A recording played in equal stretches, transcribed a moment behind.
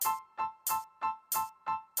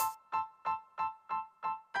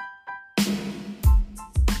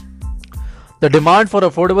The demand for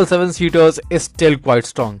affordable 7-seaters is still quite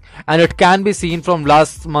strong, and it can be seen from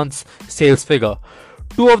last month's sales figure.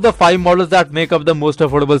 2 of the 5 models that make up the most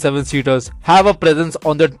affordable 7-seaters have a presence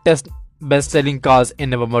on the test best-selling cars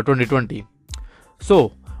in November 2020.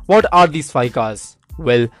 So, what are these 5 cars?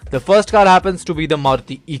 Well, the first car happens to be the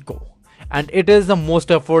Maruti Eco, and it is the most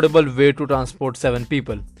affordable way to transport 7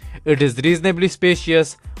 people. It is reasonably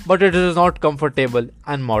spacious, but it is not comfortable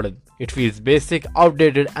and modern. It feels basic,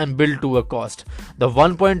 outdated, and built to a cost. The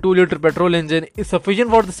 1.2-liter petrol engine is sufficient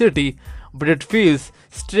for the city, but it feels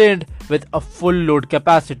strained with a full load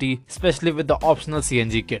capacity, especially with the optional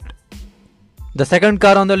CNG kit. The second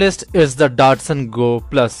car on the list is the Datsun Go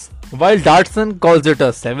Plus. While Datsun calls it a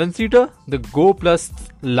 7-seater, the Go Plus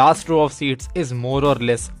last row of seats is more or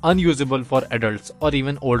less unusable for adults or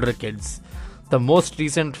even older kids. The most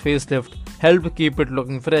recent facelift helped keep it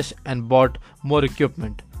looking fresh and bought more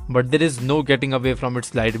equipment, but there is no getting away from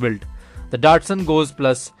its light build. The Datsun Go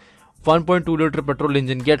Plus 1.2-liter petrol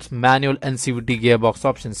engine gets manual and CVT gearbox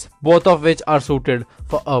options, both of which are suited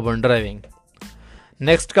for urban driving.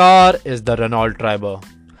 Next car is the Renault Triber.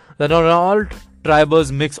 The Renault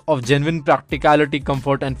Triber's mix of genuine practicality,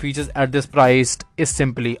 comfort, and features at this price is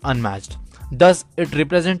simply unmatched. Thus, it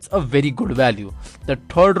represents a very good value. The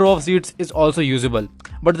third row of seats is also usable,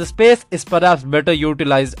 but the space is perhaps better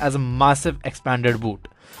utilized as a massive expanded boot.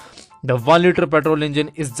 The 1-liter petrol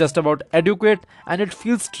engine is just about adequate, and it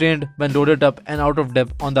feels strained when loaded up and out of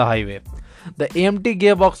depth on the highway. The AMT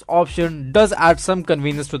gearbox option does add some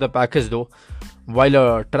convenience to the package though. While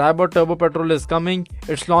a Triber Turbo Petrol is coming,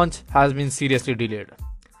 its launch has been seriously delayed.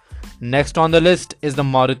 Next on the list is the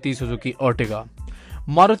Maruti Suzuki Ertiga.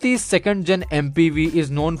 Maruti's 2nd-gen MPV is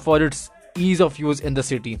known for its ease of use in the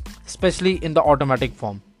city, especially in the automatic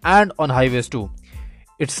form, and on highways too.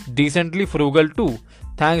 It's decently frugal too,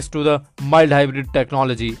 thanks to the mild hybrid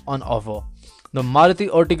technology on offer. The Maruti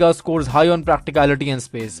Ertiga scores high on practicality and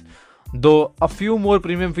space, though a few more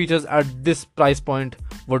premium features at this price point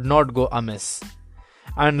would not go amiss.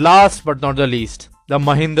 And last but not the least, the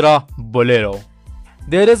Mahindra Bolero.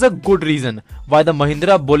 There is a good reason why the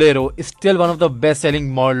Mahindra Bolero is still one of the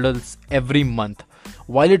best-selling models every month.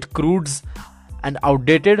 While it crudes and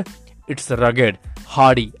outdated, its rugged,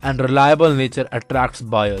 hardy, and reliable nature attracts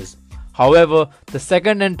buyers. However, the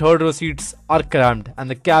second and third row seats are cramped and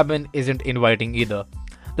the cabin isn't inviting either.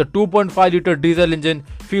 The 2.5-liter diesel engine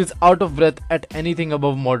feels out of breath at anything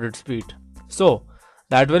above moderate speed. So,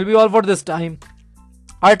 that will be all for this time.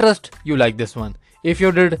 I trust you like this one. If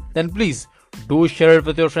you did, then please do share it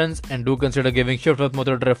with your friends and do consider giving Shift with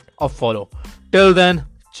Motor Drift a follow. Till then,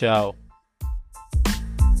 ciao.